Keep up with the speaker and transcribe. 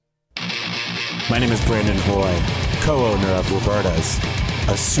My name is Brandon Hoy, co-owner of Roberta's,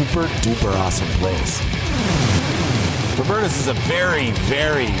 a super duper awesome place. Roberta's is a very,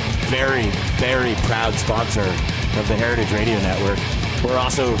 very, very, very proud sponsor of the Heritage Radio Network. We're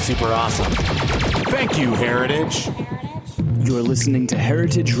also super awesome. Thank you, Heritage. You're listening to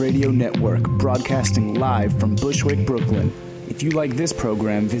Heritage Radio Network, broadcasting live from Bushwick, Brooklyn. If you like this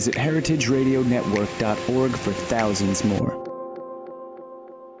program, visit heritageradionetwork.org for thousands more.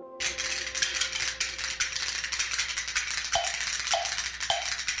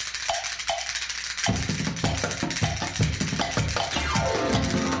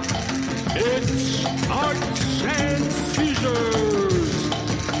 It's Arts and Seizures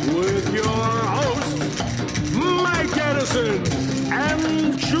with your hosts, Mike Edison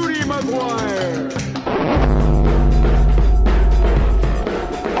and Judy Maguire.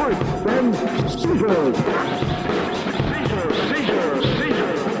 Arts and Seizures. Seizures.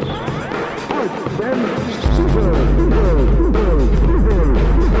 Arts and Seizures.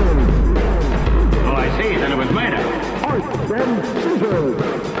 Oh, I see. Then it was murder. Arts and Seizures.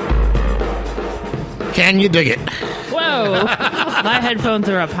 Can you dig it? Whoa. My headphones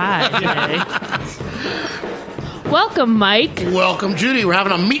are up high today. Welcome, Mike. Welcome, Judy. We're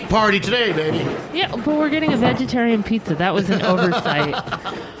having a meat party today, baby. Yeah, but we're getting a vegetarian pizza. That was an oversight.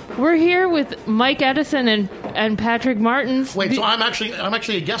 We're here with Mike Edison and Patrick Martins. Wait, so I'm actually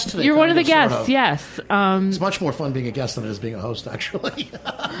a guest today. You're one of the sort guests, of. yes. It's much more fun being a guest than it is being a host, actually.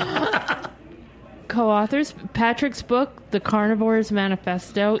 Co-authors, Patrick's book, The Carnivore's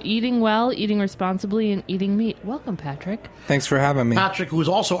Manifesto, Eating Well, Eating Responsibly, and Eating Meat. Welcome, Patrick. Thanks for having me. Patrick, who is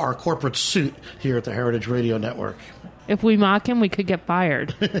also our corporate suit here at the Heritage Radio Network. If we mock him, we could get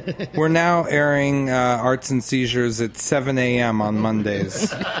fired. We're now airing Arts and Seizures at 7 a.m. on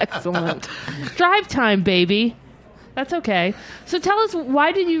Mondays. Excellent. Drive time, baby. That's okay. So tell us,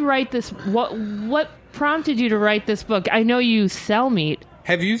 why did you write this? What prompted you to write this book? I know you sell meat.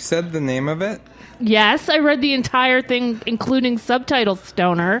 Have you said the name of it? Yes, I read the entire thing, including subtitle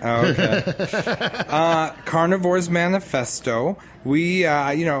stoner. Oh, okay. Carnivore's Manifesto.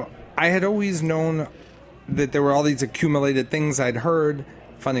 I had always known that there were all these accumulated things I'd heard,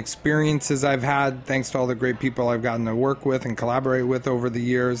 fun experiences I've had, thanks to all the great people I've gotten to work with and collaborate with over the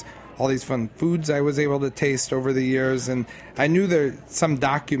years, all these fun foods I was able to taste over the years, and I knew that some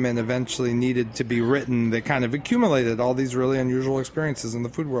document eventually needed to be written that kind of accumulated all these really unusual experiences in the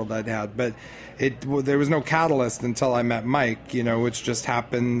food world I'd had, but there was no catalyst until I met Mike, which just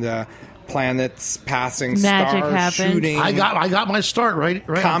happened. Planets, passing, Magic stars, happened. shooting. I got my start right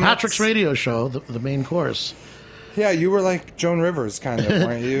on Comets. Patrick's radio show, the main course. Yeah, you were like Joan Rivers, kind of,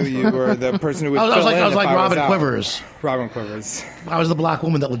 weren't you? You were the person who would I was fill like in if Robin out. Quivers. Robin Quivers. I was the black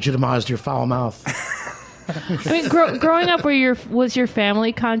woman that legitimized your foul mouth. I mean, growing up, was your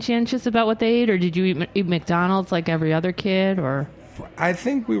family conscientious about what they ate, or did you eat McDonald's like every other kid, or? I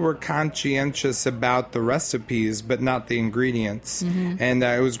think we were conscientious about the recipes, but not the ingredients. Mm-hmm. And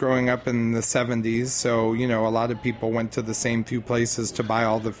I was growing up in the 70s, so, a lot of people went to the same few places to buy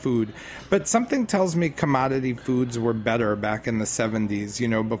all the food. But something tells me commodity foods were better back in the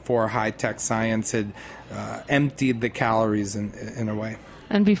 70s, before high-tech science had emptied the calories in a way.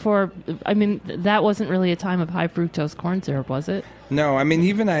 And before, that wasn't really a time of high fructose corn syrup, was it? No,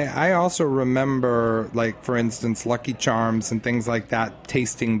 even I also remember, like, for instance, Lucky Charms and things like that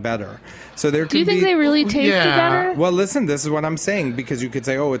tasting better. So there Do you think they really tasted better? Well, listen, this is what I'm saying, because you could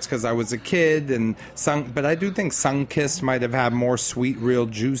say, it's because I was a kid, but I do think Sunkist might have had more sweet, real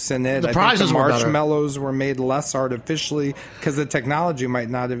juice in it. The prizes think the were better. marshmallows were made less artificially because the technology might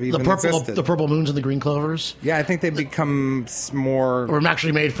not have even existed. The purple moons and the green clovers. Yeah, I think they become more... Or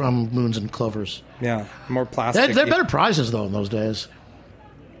actually made from moons and clovers. Yeah, more plastic. They're better prizes, though, in those days.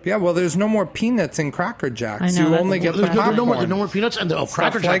 Yeah, well, there's no more peanuts in Cracker Jacks. I know, You only get the popcorn. No more peanuts, and the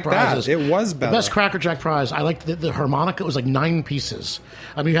Cracker Jack like prizes. That. It was better. The best Cracker Jack prize. I liked the harmonica. It was like 9 pieces.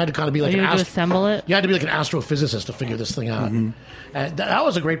 You had to kind of be like you had to assemble it. You had to be like an astrophysicist to figure this thing out. Mm-hmm. That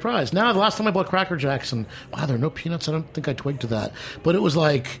was a great prize. Now, the last time I bought Cracker Jacks, and wow, there are no peanuts. I don't think I twigged to that. But it was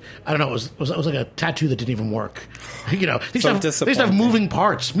like, I don't know. It was like a tattoo that didn't even work. They used to have moving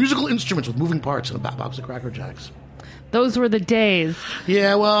parts, musical instruments with moving parts in a box of Cracker Jacks. Those were the days.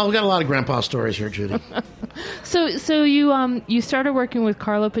 Yeah, well, we got a lot of grandpa stories here, Judy. So you started working with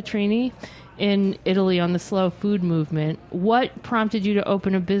Carlo Petrini in Italy on the slow food movement. What prompted you to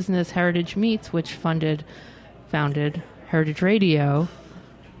open a business, Heritage Meats, which founded Heritage Radio?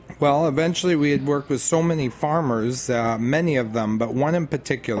 Well, eventually we had worked with so many farmers, many of them, but one in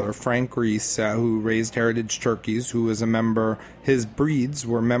particular, Frank Reese, who raised heritage turkeys, who was a member, his breeds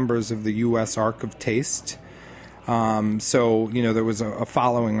were members of the U.S. Ark of Taste. So, there was a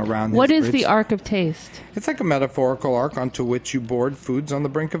following around. What his is the arc of taste? It's like a metaphorical arc onto which you board foods on the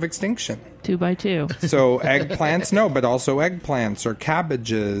brink of extinction. 2 by 2. So eggplants, no, but also eggplants or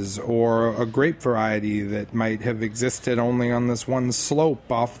cabbages or a grape variety that might have existed only on this one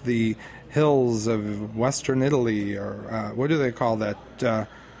slope off the hills of western Italy, or what do they call that?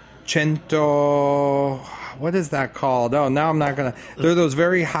 Cento. What is that called? Oh, now I'm not going to. They're those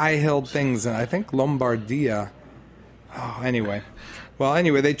very high-hilled things, and I think Lombardia. Oh, anyway. Well,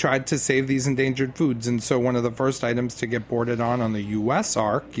 anyway, they tried to save these endangered foods, and so one of the first items to get boarded on the U.S.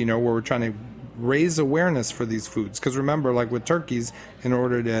 arc, where we're trying to raise awareness for these foods. Because remember, like with turkeys, in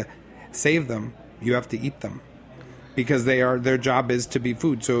order to save them, you have to eat them. Because their job is to be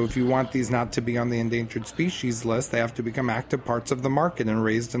food. So if you want these not to be on the endangered species list, they have to become active parts of the market and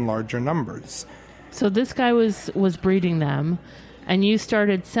raised in larger numbers. So this guy was breeding them, and you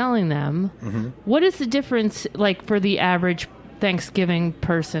started selling them. Mm-hmm. What is the difference, like, for the average Thanksgiving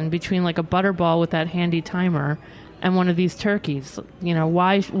person between, like, a butterball with that handy timer and one of these turkeys?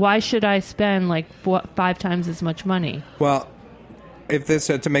 Why should I spend, like, 5 times as much money? Well, if this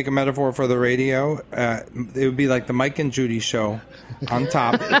to make a metaphor for the radio, it would be like the Mike and Judy show on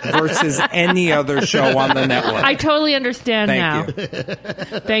top versus any other show on the network. I totally understand now. Thank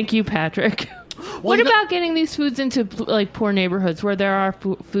you. Thank you, Patrick. What about getting these foods into, like, poor neighborhoods where there are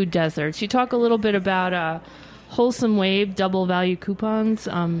food deserts? You talk a little bit about Wholesome Wave double value coupons.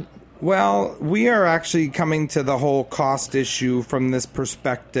 Well, we are actually coming to the whole cost issue from this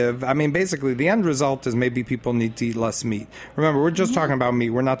perspective. I mean, basically, the end result is maybe people need to eat less meat. Remember, we're just talking about meat.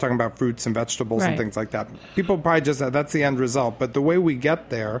 We're not talking about fruits and vegetables and things like that. People probably just that's the end result. But the way we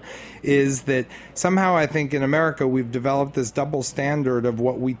get there is that somehow I think in America we've developed this double standard of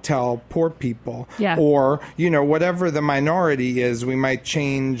what we tell poor people. Yeah. Or, whatever the minority is, we might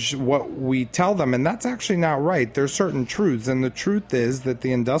change what we tell them. And that's actually not right. There's certain truths. And the truth is that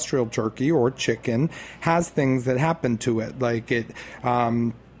the industrial turkey or chicken has things that happen to it, like it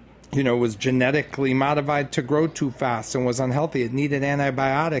was genetically modified to grow too fast and was unhealthy. It needed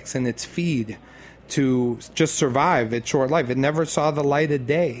antibiotics in its feed to just survive its short life. It never saw the light of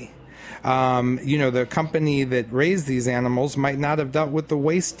day. The company that raised these animals might not have dealt with the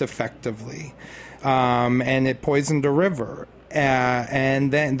waste effectively, and it poisoned a river.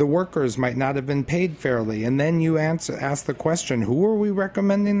 And then the workers might not have been paid fairly. And then you ask the question, who are we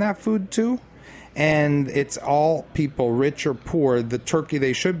recommending that food to? And it's all people, rich or poor. The turkey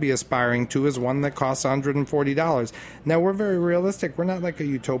they should be aspiring to is one that costs $140. Now, we're very realistic. We're not like a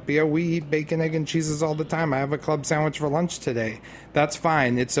utopia. We eat bacon, egg, and cheeses all the time. I have a club sandwich for lunch today. That's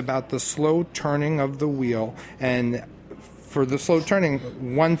fine. It's about the slow turning of the wheel. And for the slow turning,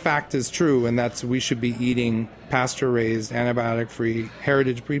 one fact is true, and that's we should be eating pasture-raised, antibiotic-free,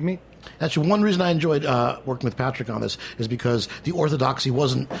 heritage breed meat. Actually, one reason I enjoyed working with Patrick on this is because the orthodoxy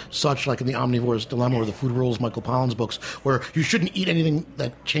wasn't such like in the Omnivore's Dilemma or the Food Rules, Michael Pollan's books, where you shouldn't eat anything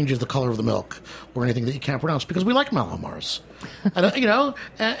that changes the color of the milk or anything that you can't pronounce, because we like Malomars. And,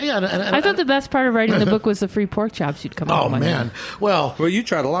 I thought the best part of writing the book was the free pork chops you'd come up with. Oh, man. Well, you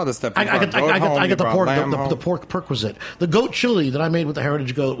tried a lot of stuff. I got the pork perquisite. The goat chili that I made with the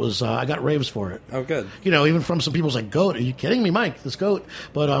heritage goat was, I got raves for it. Oh, good. Even from some people's like, goat, are you kidding me, Mike? This goat.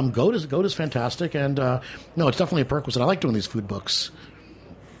 But goat is fantastic. And, no, it's definitely a perquisite. I like doing these food books.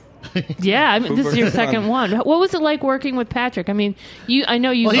 Yeah, this is your second one. What was it like working with Patrick? I mean, I know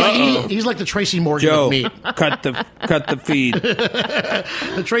you. Well, he's like the Tracy Morgan of meat. cut the feed.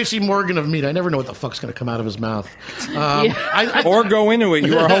 The Tracy Morgan of meat. I never know what the fuck's going to come out of his mouth. Or go into it.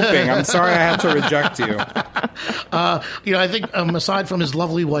 You were hoping. I'm sorry I had to reject you. I think aside from his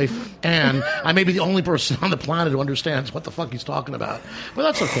lovely wife Anne, I may be the only person on the planet who understands what the fuck he's talking about. But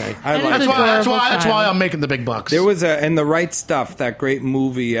that's okay. That's why I'm making the big bucks. There was in The Right Stuff, that great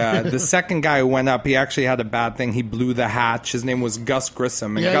movie. The second guy who went up, he actually had a bad thing. He blew the hatch. His name was Gus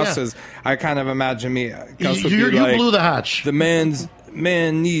Grissom. And Gus is, I kind of imagine Gus would be like, you blew the hatch. The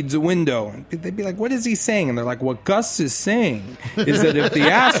man needs a window. And they'd be like, what is he saying? And they're like, what Gus is saying is that if the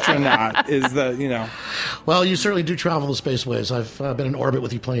astronaut is Well, you certainly do travel the spaceways. I've been in orbit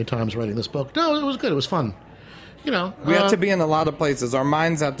with you plenty of times writing this book. No, it was good. It was fun. We have to be in a lot of places. Our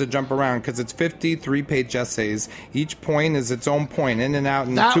minds have to jump around because it's 53-page essays. Each point is its own point, in and out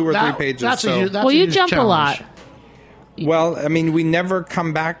in 2 or 3 pages. You jump a lot. Well, I mean, we never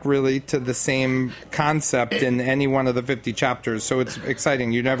come back really to the same concept in any one of the 50 chapters, so it's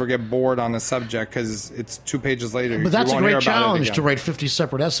exciting. You never get bored on a subject because it's 2 pages later. But that's a great challenge to write 50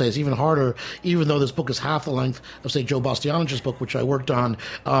 separate essays, even harder, even though this book is half the length of, say, Joe Bastianich's book, which I worked on.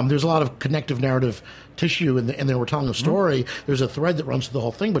 There's a lot of connective narrative tissue and then we're telling a story, there's a thread that runs through the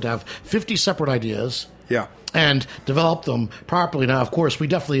whole thing, but to have 50 separate ideas Yeah. and develop them properly. Now, of course, we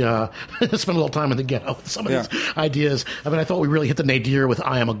definitely spent a little time in the ghetto with some of these ideas. I mean, I thought we really hit the nadir with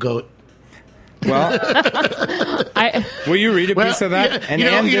I Am a Goat. Well, will you read a piece of that? Yeah, and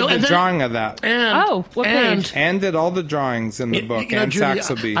Anne did the drawing of that. And, what page? Anne did all the drawings in the book, and Judy,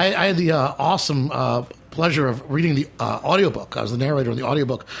 Saxelby. I had the awesome pleasure of reading the audiobook. I was the narrator of the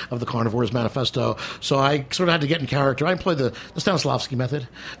audiobook of the Carnivore's Manifesto, so I sort of had to get in character. I employed the Stanislavski method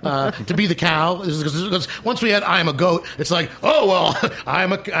to be the cow. Because once we had I Am a Goat, it's like, oh, well, I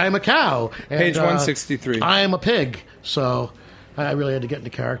am a cow. And, Page 163. I am a pig. So I really had to get into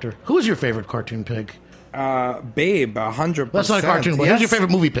character. Who was your favorite cartoon pig? Babe, 100%. That's not a cartoon. Yes. Who's your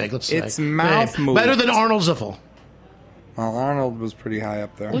favorite movie pig? Let's say. It's mouth Babe. moved. Better than Arnold Ziffel. Well, Arnold was pretty high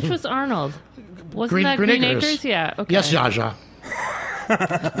up there. Which was Arnold? Wasn't that Green Acres? Yeah. Okay. Yes, Zsa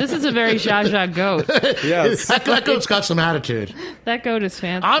Zsa. This is a very Zsa Zsa goat. Yes. That goat's got some attitude. That goat is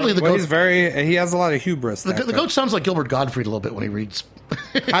fancy. Oddly, the Well, goat. he has a lot of hubris. The goat sounds like Gilbert Gottfried a little bit when he reads.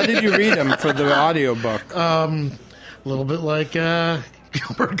 How did you read him for the audiobook? A little bit like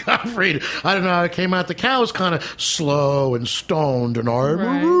Gilbert Gottfried. I don't know how it came out. The cow's kind of slow and stoned, and I'm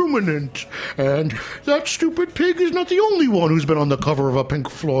Right. a ruminant. And that stupid pig is not the only one who's been on the cover of a Pink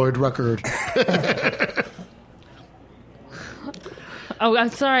Floyd record. Oh, I'm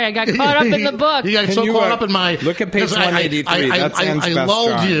sorry. I got caught up in the book. You got Can so you, caught up in my. look at page because 183. That's Anne's I best lulled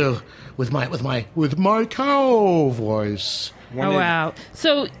drawing. you with my cow voice. Oh, wow.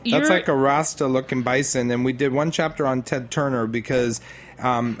 So you're... That's like a Rasta-looking bison, and we did one chapter on Ted Turner because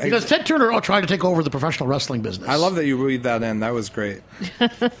Ted Turner tried to take over the professional wrestling business. I love that you read that in. That was great.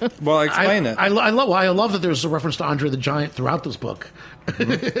 Well, explain it. I love that there's a reference to Andre the Giant throughout this book.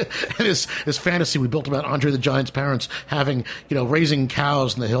 Mm-hmm. And this fantasy we built about Andre the Giant's parents having, raising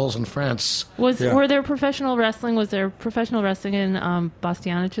cows in the hills in France. Were there professional wrestling? Was there professional wrestling in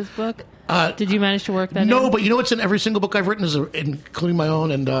Bastianich's book? Did you manage to work that in? No, but you know what's in every single book I've written, including my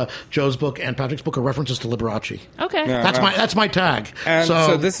own and Joe's book and Patrick's book, are references to Liberace. Okay. Yeah. That's my tag. And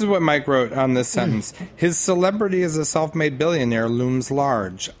so this is what Mike wrote on this sentence. His celebrity as a self-made billionaire looms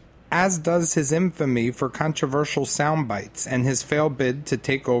large, as does his infamy for controversial sound bites and his failed bid to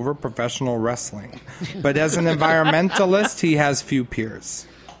take over professional wrestling. But as an environmentalist, he has few peers.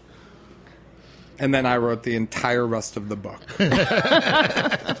 And then I wrote the entire rest of the book.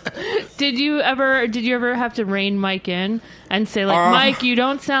 Did you ever have to rein Mike in and say, like, Mike, you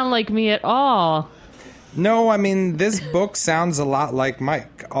don't sound like me at all? No, I mean, this book sounds a lot like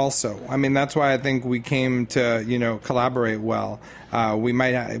Mike also. I mean, that's why I think we came to, collaborate well. We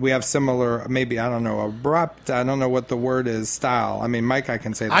have similar, maybe, I don't know, abrupt, I don't know what the word is, style. I mean, Mike, I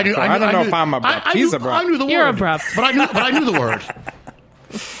can say that. I don't know if I'm abrupt. He's abrupt. I knew the word. You're abrupt. But I knew the word.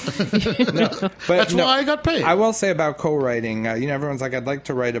 That's why I got paid. I will say about co-writing, everyone's like, I'd like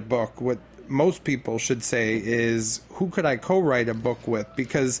to write a book. What most people should say is, who could I co-write a book with?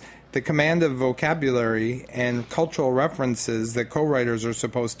 Because the command of vocabulary and cultural references that co-writers are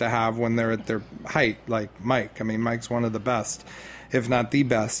supposed to have when they're at their height, like Mike. I mean, Mike's one of the best, if not the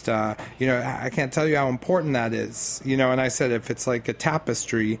best. I can't tell you how important that is. And I said, if it's like a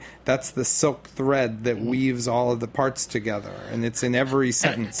tapestry, that's the silk thread that weaves all of the parts together, and it's in every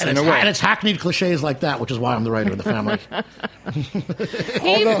sentence. And it's hackneyed cliches like that, which is why I'm the writer of the family.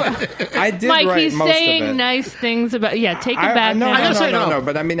 I did Mike, write he's most of saying it. nice things about... Yeah, take it back now. No.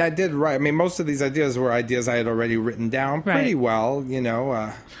 But I mean, I did write. I mean, most of these ideas were ideas I had already written down pretty well,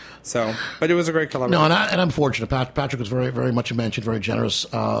 but it was a great collaboration. No, and I'm fortunate. Patrick was very, very much a mention, very generous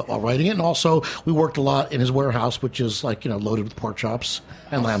while writing it. And also, we worked a lot in his warehouse, which is loaded with pork chops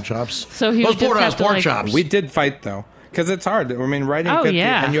and lamb chops. So he those would just have to, pork chops. We did fight, though. Because it's hard. I mean, writing 50,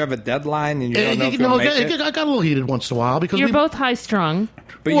 and you have a deadline, and you don't know if you'll make it. I got a little heated once in a while because you're both high-strung.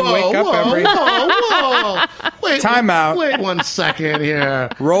 But you wake up every... Whoa. Wait, time out. Wait 1 second here.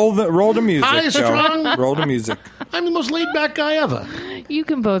 Roll the music, High-strung? Joe. Roll the music. I'm the most laid-back guy ever. You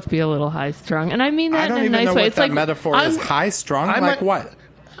can both be a little high-strung, and I mean that I don't in a even nice know way. what It's that like metaphor is. High-strung? Like what?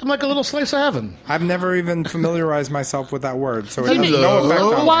 I'm like a little slice of heaven. I've never even familiarized myself with that word, so it has no effect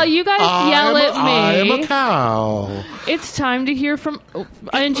on while me. you guys yell at me, I am a cow. It's time to hear from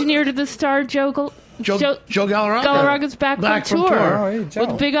engineer to the star, Joe Galarraga. Galarraga's back from tour. Oh, hey, Joe.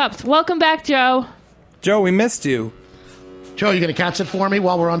 With big ups. Welcome back, Joe. Joe, we missed you. Joe, you going to cat sit for me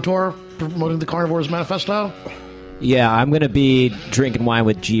while we're on tour promoting the Carnivore's Manifesto? Yeah, I'm going to be drinking wine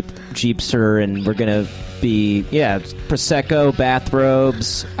with Jeepster, and we're going to be, Prosecco,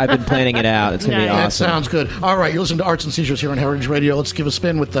 bathrobes. I've been planning it out. It's going to be Nice. awesome. That sounds good. All right, you're listening to Arts and Seizures here on Heritage Radio. Let's give a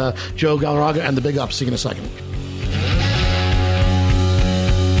spin with Joe Galarraga and the Big Ups. See you in a second.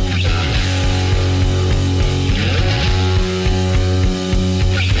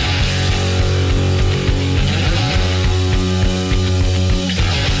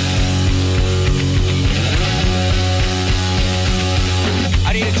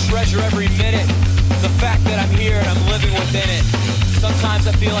 treasure every minute. The fact that I'm here and I'm living within it. Sometimes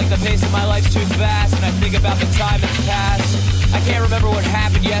I feel like the pace of my life's too fast, and I think about the time that's passed. I can't remember what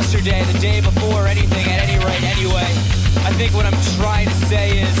happened yesterday, the day before, anything, at any rate, anyway. I think what I'm trying to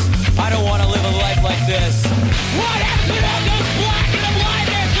say is, I don't want to live a life like this. What happens when all goes black and I'm lying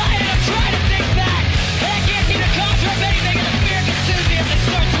there dying and I'm trying to think back? And I can't seem to conjure up anything and the fear consumes me as I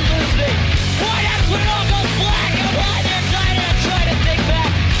start to lose me. What happens when it all goes black and I'm lying there dying and I'm trying to think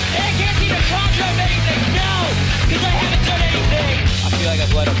back? And I can't seem to conjure up anything, no, because I haven't done anything. I feel like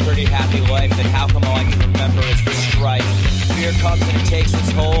I've led a pretty happy life, and how come all I can remember is the strife? Fear comes and it takes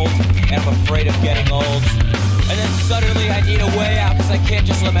its hold, and I'm afraid of getting old. And then suddenly I need a way out, because I can't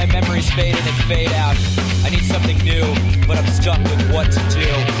just let my memories fade in and fade out. I need something new, but I'm stuck with what to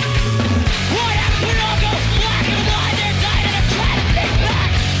do. What happens when it all goes black and I'm lying there dying and I'm trying to think back?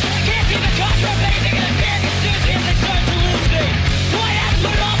 I can't seem to conjure up anything and the fear consumes me as I start to lose me. What happens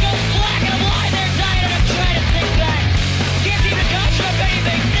when it all goes black and I'm lying there dying and I'm trying to think back? I can't seem to conjure up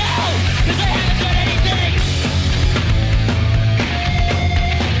anything, no, because I haven't done anything.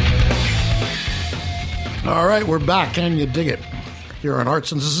 All right, we're back. Can you dig it? Here on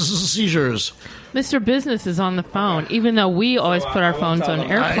Arts and Seizures. Mr. Business is on the phone, even though we always put our phones on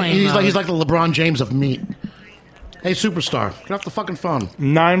airplane He's mode. like the LeBron James of meat. Hey, superstar, get off the fucking phone.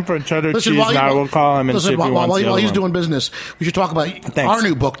 9 for cheddar cheese. while Now we'll call him and see if he wants while the other he's one. doing business, we should talk about our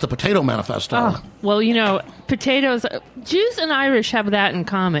new book, The Potato Manifesto. Oh, well, you know, potatoes. Jews and Irish have that in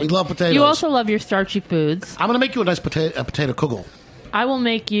common. We love potatoes. You also love your starchy foods. I'm going to make you a nice potato kugel. I will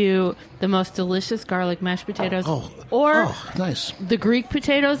make you the most delicious garlic mashed potatoes. Or nice. The Greek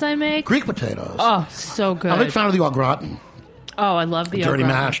potatoes I make. Greek potatoes. Oh, so good. I'm a big fan of the au gratin. Oh, I love the dirty au gratin.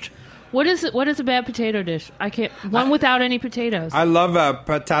 mashed. What is it? What is a bad potato dish? I can't. One without any potatoes. I love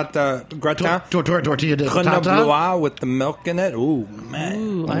patata gratin. Tortilla de Grenoblois with the milk in it. Ooh, man.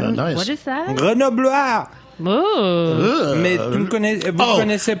 Ooh, nice. What is that? Grenoblois. Ooh. Mais vous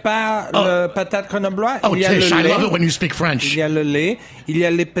connaissez pas le patate grenoblois? Oh, Il y a Tish, le I lait. love it when you speak French. Il y a le lait. Il y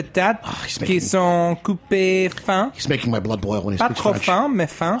a les patates qui sont coupées fins. He's making my blood boil when he Pas speaks trop French. fin, mais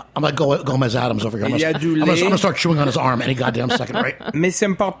fin. I'm like Gomez Adams over here. Il y a du I'm lait. gonna start chewing on his arm any goddamn second, right? Mais c'est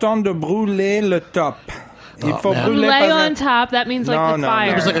important de brûler le top. Il faut man. brûler Lay parce on top. That means like No, the no,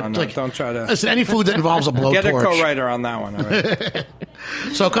 fire. no, It's like no, no, don't try to Listen, any food that involves a blowtorch. get a co-writer on that one. All right.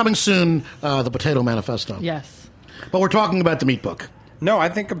 So coming soon, the Potato Manifesto. Yes. But we're talking about the meat book. No, I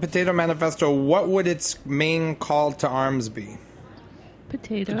think a potato manifesto. What would its main call to arms be?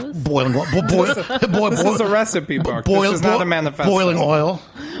 Potatoes. Boiling oil. This is a recipe book. This is not a manifesto. Boiling oil.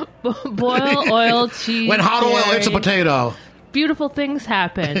 Boil oil, cheese. When hot oil hits a dairy. potato. Beautiful things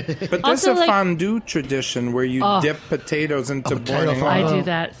happen. But there's Also, a like- fondue tradition where you dip potatoes into potato boiling fondue. oil. I do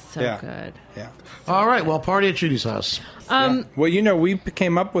that so Yeah. good. Yeah. All right, well, party at Judy's house. Well, you know, we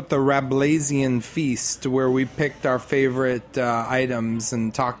came up with the Rabelaisian feast where we picked our favorite items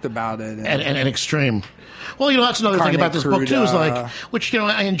and talked about it. And extreme. Well, you know, that's another thing Carne about this book, too, is cruda. like, which, you know,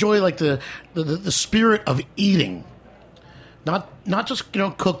 I enjoy, like, the spirit of eating. Not just, you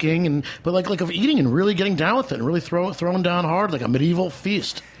know, cooking, but like of eating and really getting down with it and really throwing down hard like a medieval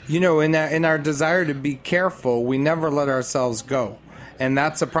feast. You know, in our desire to be careful, we never let ourselves go. And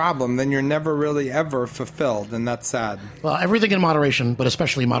that's a problem. Then you're never really ever fulfilled, and that's sad. Well, everything in moderation, but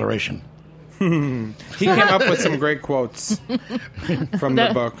especially moderation. He came up with some great quotes from the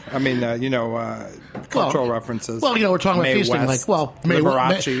book. I mean, cultural references. Well, you know, we're talking about Mae feasting. West, Like,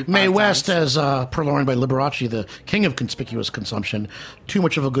 Liberace, Mae five West, times. as purloined by Liberace, the king of conspicuous consumption. Too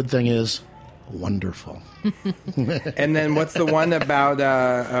much of a good thing is wonderful. And then what's the one about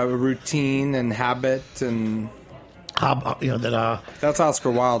routine and habit and... that's Oscar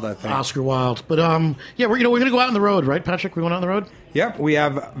Wilde, I think. Oscar Wilde. But yeah, we're going to go out on the road, right, Patrick? We're going out on the road. Yep, we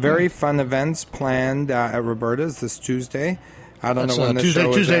have very fun events planned at Roberta's this Tuesday. I don't know when the show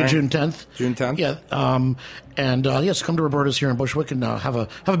is Tuesday, airing. June 10th. June 10th. Yeah, yes, come to Roberta's here in Bushwick and have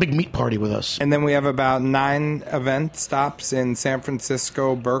a big meat party with us. And then we have about 9 event stops in San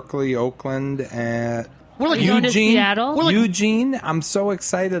Francisco, Berkeley, Oakland, and We're like Are you going to Eugene. Seattle? We're like- Eugene. I'm so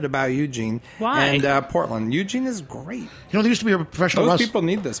excited about Eugene. Why? And Portland. Eugene is great. You know, there used to be a professional Those wrestler. people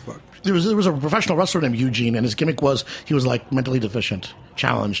need this book. There was a professional wrestler named Eugene, and his gimmick was he was like mentally deficient,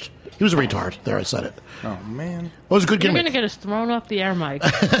 challenged. He was a retard. There, I said it. Oh, man. It was a good You're gimmick. going to get us thrown off the air mic.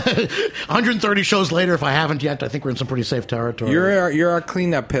 130 shows later, if I haven't yet, I think we're in some pretty safe territory. You're a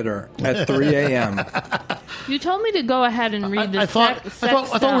cleanup hitter at 3 a.m. You told me to go ahead and read the I thought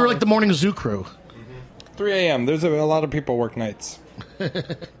we were like the morning zoo crew. 3 a.m. There's a lot of people work nights.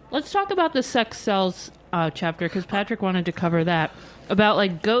 Let's talk about the sex cells chapter, because Patrick wanted to cover that. About,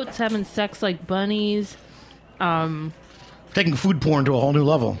 like, goats having sex like bunnies. taking food porn to a whole new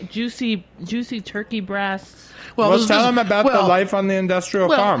level. Juicy turkey breasts. Well, tell them about the life on the industrial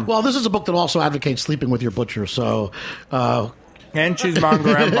farm. Well, this is a book that also advocates sleeping with your butcher, so... and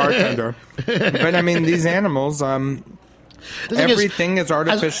cheesemonger and bartender. But, I mean, these animals... everything is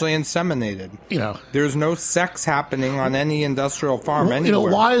artificially inseminated. You know, there's no sex happening on any industrial farm anywhere. You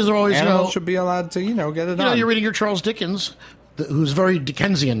know, why is there always animals should be allowed to get it on? You're reading your Charles Dickens, who's very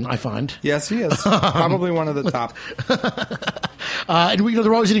Dickensian, I find. Yes, he is. Probably one of the top. And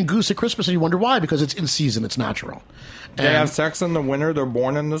they're always eating goose at Christmas, and you wonder why? Because it's in season, it's natural. They have sex in the winter. They're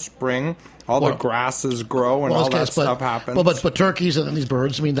born in the spring. All the grasses grow and all that stuff happens. But turkeys and these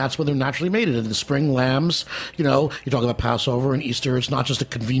birds, I mean, that's when they're naturally mated. In the spring, lambs, you talk about Passover and Easter. It's not just a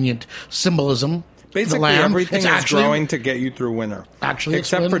convenient symbolism. Basically, everything is growing to get you through winter. Actually,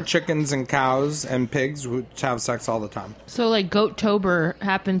 except for chickens and cows and pigs, which have sex all the time. So, like, Goat-tober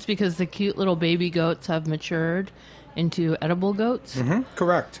happens because the cute little baby goats have matured into edible goats? Mm-hmm,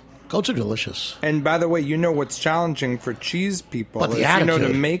 correct. Goats are delicious. And by the way, what's challenging for cheese people is,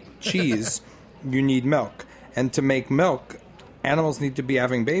 to make cheese, you need milk. And to make milk, animals need to be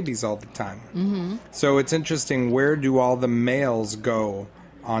having babies all the time. Mm-hmm. So it's interesting, where do all the males go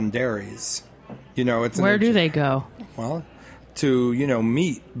on dairies? Where do they go? Well, to,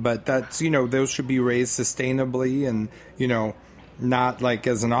 meat. But that's, those should be raised sustainably and, not like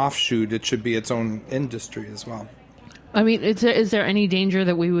as an offshoot. It should be its own industry as well. I mean, is there any danger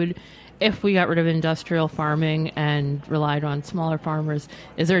that we would, if we got rid of industrial farming and relied on smaller farmers,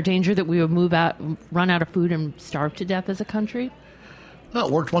 is there a danger that we would run out of food and starve to death as a country? Well,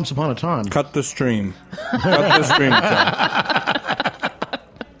 it worked once upon a time. Cut the stream. Cut the stream.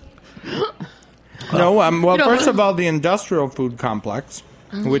 No, first of all, the industrial food complex,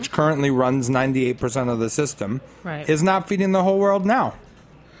 which currently runs 98% of the system, is not feeding the whole world now.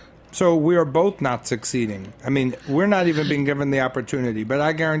 So we are both not succeeding. I mean, we're not even being given the opportunity. But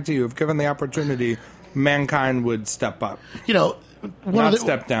I guarantee you, if given the opportunity, mankind would step up. Not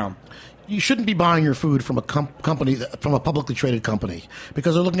step down. You shouldn't be buying your food from a company, from a publicly traded company,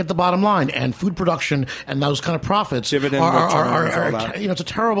 because they're looking at the bottom line, and food production and those kind of profits dividend are it's a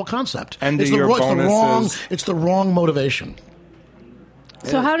terrible concept. And it's the wrong motivation.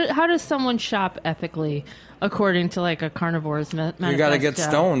 So how does someone shop ethically? According to like a carnivore's manifesto. You got to get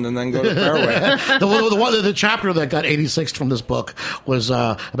stoned and then go to Fairway. the chapter that got 86th from this book was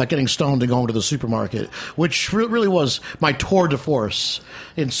about getting stoned and going to the supermarket, which really was my tour de force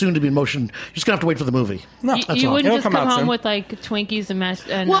in soon-to-be motion. You're just going to have to wait for the movie. No, you wouldn't just come home with like Twinkies and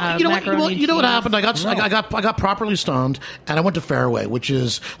macaroni. You know what happened? I got properly stoned, and I went to Fairway, which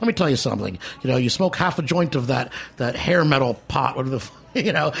is, let me tell you something. You smoke half a joint of that hair metal pot,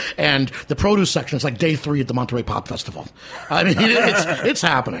 and the produce section is like day 3 at the Monterey Pop Festival. I mean, it's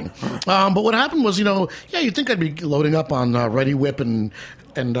happening. But what happened was, you'd think I'd be loading up on Ready Whip and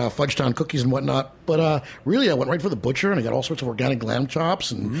Fudgetown cookies and whatnot. But really, I went right for the butcher, and I got all sorts of organic lamb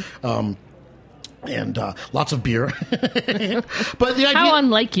chops and lots of beer. But the idea, how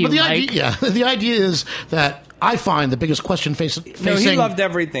unlike you, Mike. The idea is that I find the biggest question facing... No, he loved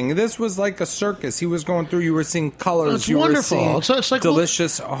everything. This was like a circus. He was going through, you were seeing colors. It's wonderful. Were seeing it's like,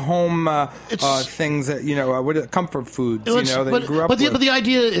 delicious home things that, comfort foods, that you grew up with. But the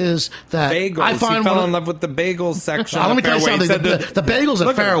idea is that bagels. I find he fell in love with the bagels section. Let me tell you something. The bagels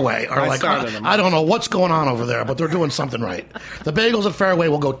at Fairway are like, I don't know what's going on over there, but they're doing something right. The bagels at Fairway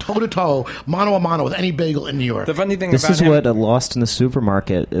will go toe-to-toe, mano-a-mano with any bagel in New York. The funny thing this is what Lost in the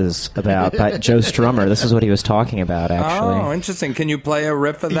Supermarket is about by Joe Strummer. This is what he was talking about, actually. Oh, interesting. Can you play a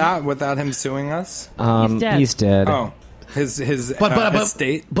riff of that without him suing us? He's dead. Oh, his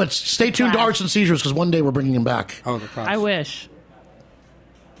estate. But stay tuned to Arts and Seizures, because one day we're bringing him back. Oh, the cross. I wish.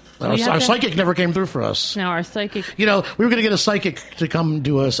 Our psychic never came through for us. No, our psychic... we were going to get a psychic to come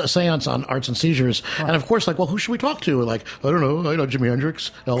do a seance on Arts and Seizures. Huh. And, of course, who should we talk to? Like, I don't know. I know Jimi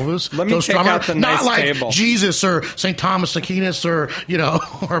Hendrix, Elvis, Let me Joe check Strummer. out the nice Not like table. Jesus or St. Thomas Aquinas or,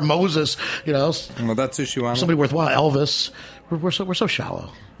 or Moses, Well, that's who she wanted. Somebody worthwhile. Elvis. We're so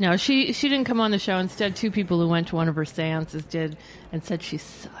shallow. No, she didn't come on the show. Instead, 2 people who went to one of her seances did and said she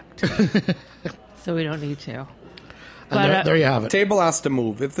sucked. So we don't need to. But, there you have it. Table has to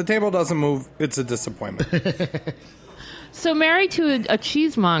move. If the table doesn't move, it's a disappointment. So married to a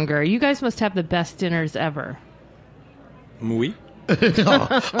cheesemonger, you guys must have the best dinners ever. Oui.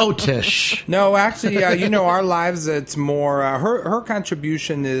 Tish. No, actually, our lives, it's more... her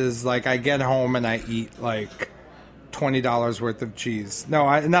contribution is, like, I get home and I eat, like... $20 worth of cheese. No,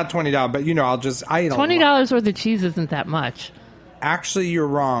 not $20, but I eat $20 worth of cheese isn't that much. Actually, you're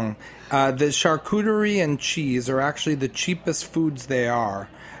wrong. The charcuterie and cheese are actually the cheapest foods they are.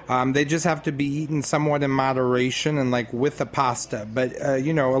 They just have to be eaten somewhat in moderation and like with the pasta. But, a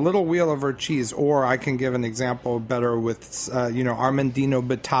little wheel of her cheese. Or I can give an example better with, Armandino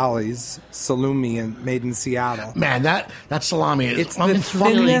Batali's salumi made in Seattle. Man, that salami is it's the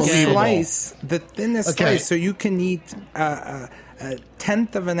thinnest slice. The thinnest Okay. slice. So you can eat a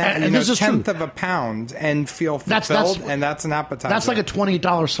tenth of this is tenth true. of a pound and feel fulfilled, and that's an appetizer. That's like a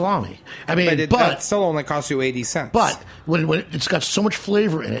 $28 salami. I mean, but that still only costs you 80 cents. But when it's got so much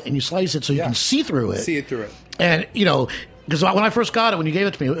flavor in it, and you slice it so you can see through it. See it through it. And, because when I first got it, when you gave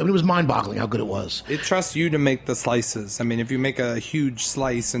it to me, it was mind-boggling how good it was. It trusts you to make the slices. I mean, if you make a huge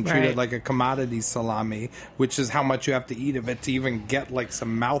slice and treat it like a commodity salami, which is how much you have to eat of it to even get like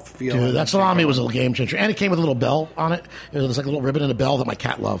some mouthfeel. Dude, that salami was a game changer. And it came with a little bell on it. It was like a little ribbon and a bell that my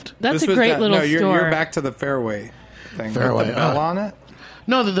cat loved. That's a great little store. You're back to the Fairway thing. Fairway. With the bell on it?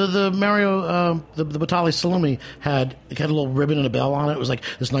 No, the Mario, the Batali salumi had a little ribbon and a bell on it. It was like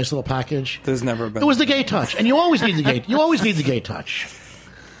this nice little package. There's never been. It was the gay touch, and you always need the gay. You always need the gay touch.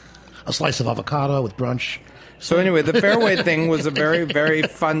 A slice of avocado with brunch. So anyway, the Fairway thing was a very, very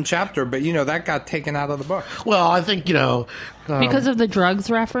fun chapter, but that got taken out of the book. Well, I think because of the drugs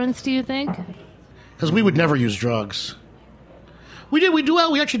reference. Do you think? Because we would never use drugs. We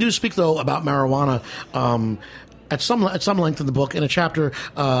actually do speak though about marijuana. At some length in the book, in a chapter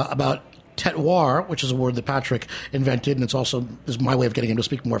about terroir, which is a word that Patrick invented, and it's also is my way of getting him to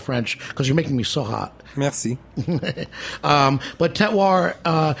speak more French, because you're making me so hot. Merci. But terroir,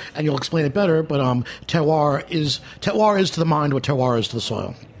 and you'll explain it better, but terroir is to the mind what terroir is to the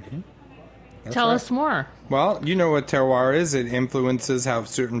soil. Tell us more. Well, you know what terroir is. It influences how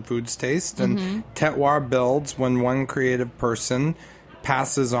certain foods taste, and terroir builds when one creative person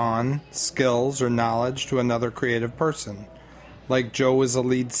passes on skills or knowledge to another creative person. Like Joe is a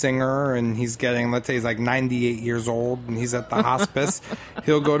lead singer and he's getting, let's say he's like 98 years old and he's at the hospice.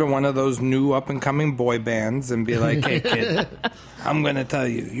 He'll go to one of those new up and coming boy bands and be like, hey kid, I'm going to tell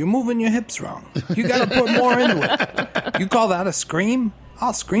you, you're moving your hips wrong. You got to put more into it. You call that a scream?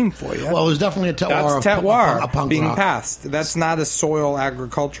 I'll scream for you. Well, it was definitely a terroir. That's terroir a punk being rock. passed. That's not a soil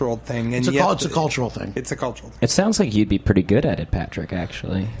agricultural thing. And it's a cultural thing. It's a cultural thing. It sounds like you'd be pretty good at it, Patrick,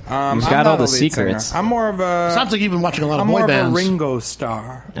 actually. He's I'm got not all a the lead secrets. singer. I'm more of a... Sounds like you've been watching a lot of I'm boy more bands. of a Ringo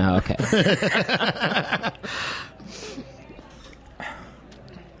star. Oh, okay.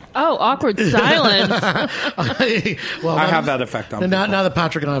 Oh, awkward silence. Well, I have that effect on now, people. now that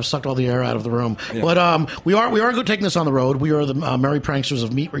Patrick and I have sucked all the air out of the room. Yeah. But we are taking this on the road. We are the Merry Pranksters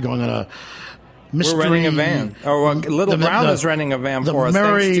of Meat. We're going on a mystery... We're renting a van. Little Brown is renting a van for us,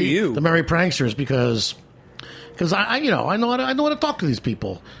 thanks to you. The Merry Pranksters, because I know how to talk to these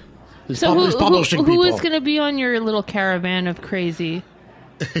people. These publishing who people. is going to be on your little caravan of crazy?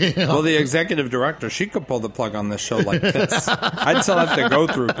 Well, the executive director, she could pull the plug on this show like this. I'd still have to go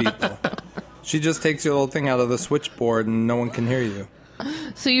through people. She just takes your little thing out of the switchboard and no one can hear you.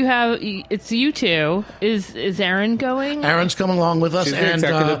 So it's you two. Is Aaron going? Aaron's coming along with us. She's the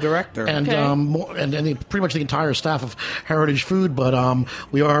executive director. And, Okay. and pretty much the entire staff of Heritage Food. But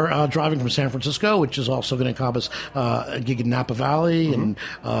we are driving from San Francisco, which is also going to encompass a gig in Napa Valley and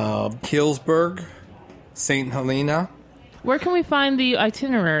Healdsburg, St. Helena. Where can we find the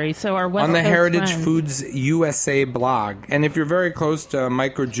itinerary? So our West On the Coast Heritage friends. Foods USA blog. And if you're very close to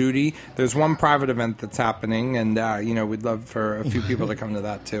Mike or Judy, there's one private event that's happening, and we'd love for a few people to come to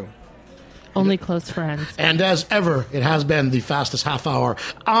that too. Only close friends. And as ever, it has been the fastest half hour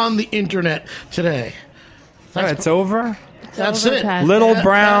on the internet today. It's over? That's over, it. Pat. Little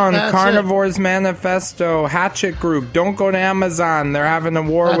Brown, that's Carnivore's Manifesto, Hatchet Group. Don't go to Amazon. They're having a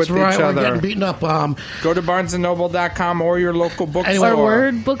war That's with right. each We're other. getting beaten up. Go to BarnesandNoble.com or your local bookstore. Or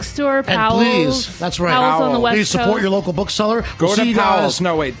Word Bookstore, And Powell's. please, that's right. Powell's on the West Please support Coast. your local bookseller. Go We'll see to you Powell's. guys.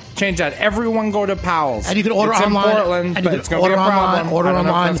 No, wait. Change that. Everyone go to Powell's. And you can order it's online. in Portland, And you but can it's going to be a order online, problem. order I don't know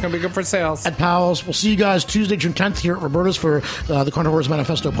if online. that's going to be good for sales. At Powell's. We'll see you guys Tuesday, June 10th here at Roberta's for the Carnivore's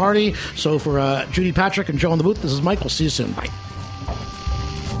Manifesto Party. So for Judy, Patrick, and Joe in the booth, this is Mike. We'll see you soon. Bye.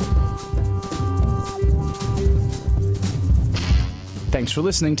 Thanks for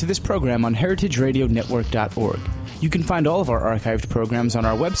listening to this program on heritageradionetwork.org. You can find all of our archived programs on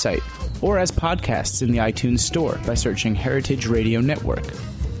our website or as podcasts in the iTunes Store by searching Heritage Radio Network.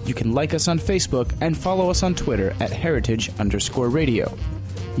 You can like us on Facebook and follow us on Twitter at heritage_radio.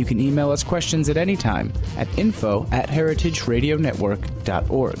 You can email us questions at any time at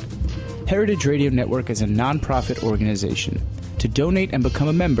info@heritageradionetwork.org. Heritage Radio Network is a non-profit organization. To donate and become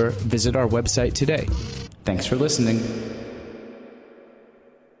a member, visit our website today. Thanks for listening.